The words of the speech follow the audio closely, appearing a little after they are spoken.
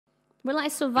Will I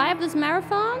survive this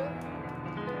marathon?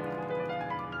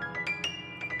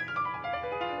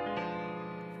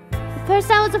 At first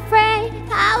I was afraid,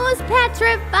 I was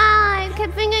petrified.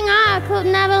 Kept thinking I could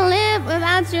never live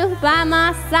without you by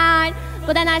my side.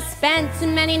 But then I spent too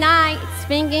many nights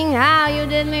thinking how you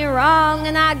did me wrong,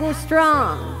 and I grew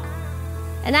strong.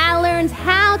 And I learned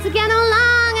how to get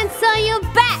along, and so you're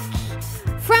back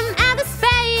from outer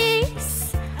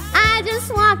space. I just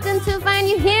walked in to find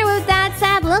you here with that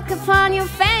sad look upon your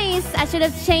face. I should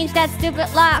have changed that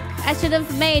stupid lock. I should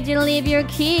have made you leave your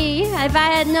key. If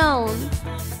I had known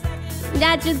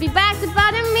that you'd be back to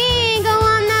bother me. Go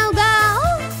on now, go.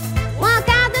 Walk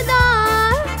out the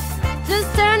door.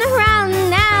 Just turn around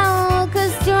now,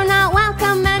 'cause you're not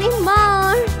welcome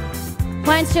anymore.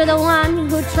 Weren't you the one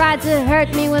who tried to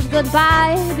hurt me with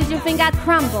goodbye? Did you think I'd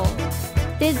crumble?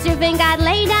 Did you think I'd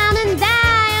lay down and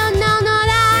die? Oh no, not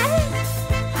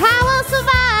I will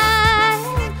survive.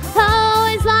 Oh,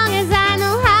 as long as I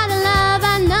know how to love,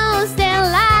 I know stay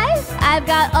alive. I've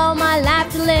got all my life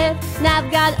to live, and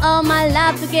I've got all my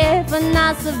love to give, and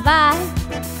I'll survive.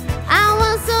 I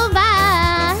will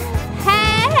survive.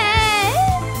 Hey, hey.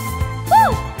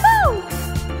 Woo, woo.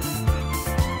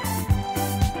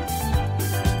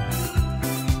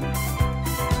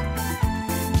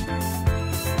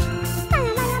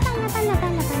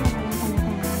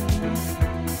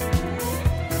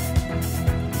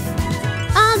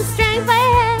 All the strength I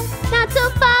had not to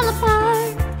fall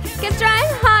apart. Kept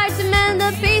trying hard to mend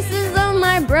the pieces of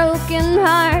my broken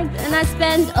heart. And I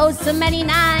spent oh so many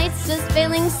nights just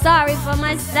feeling sorry for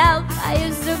myself. I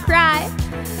used to cry,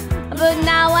 but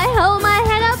now I hold my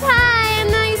head up high.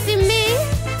 And now you see me,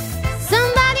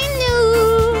 somebody new.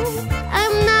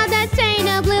 I'm not that chained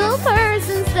up little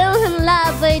person still in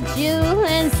love with you.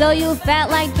 And so you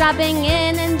felt like dropping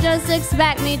in and just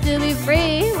expect me to be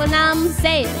free. Well, now I'm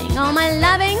saving all my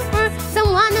loving for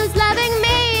someone who's loving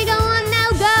me. Go on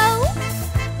now, go.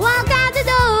 Walk out the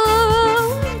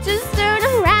door. Just turn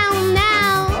around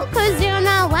now, 'cause you're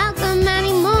not welcome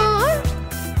anymore.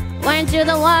 Weren't you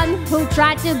the one who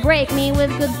tried to break me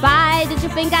with goodbye? Did you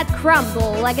think I'd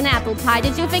crumble like an apple pie?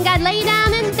 Did you think I'd lay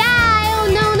down and die? Oh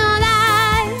no, not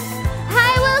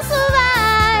I will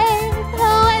survive.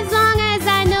 Oh, as long as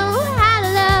I know how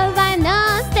to love, I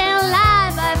know stay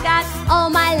alive. I've got all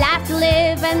my life to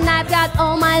live, and I've got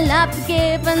all my love to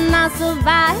give, and I'll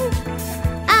survive.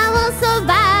 I will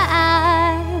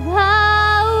survive.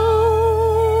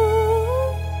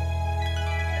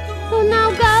 Oh, now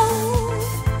go.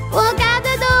 Walk out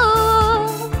the door.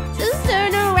 Just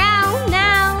turn around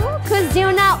now, 'cause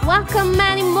you're not welcome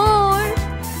anymore.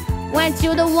 Weren't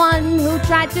you the one who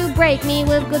tried to break me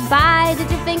with goodbye? Did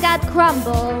you think I'd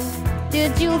crumble?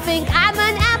 Did you think I'm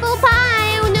an apple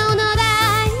pie? Oh no, not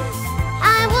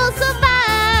I will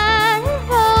survive.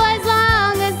 Oh, as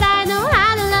long as I know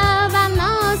how to love, I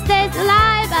know I'll stay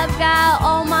alive. I've got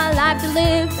all my life to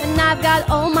live, and I've got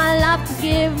all my love to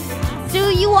give to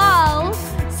you all.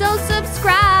 So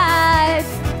subscribe,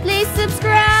 please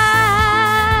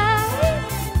subscribe.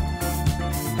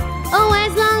 Oh,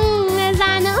 as long as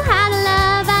I know how to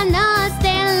love, I know I'll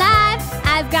stay alive.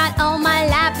 I've got all my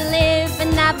life to live,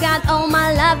 and I've got all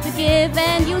my love to give,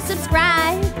 and you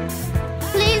subscribe.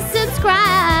 Please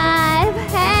subscribe.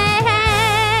 Hey,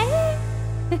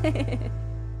 hey.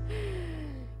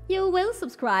 You will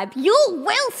subscribe. You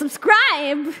will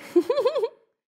subscribe.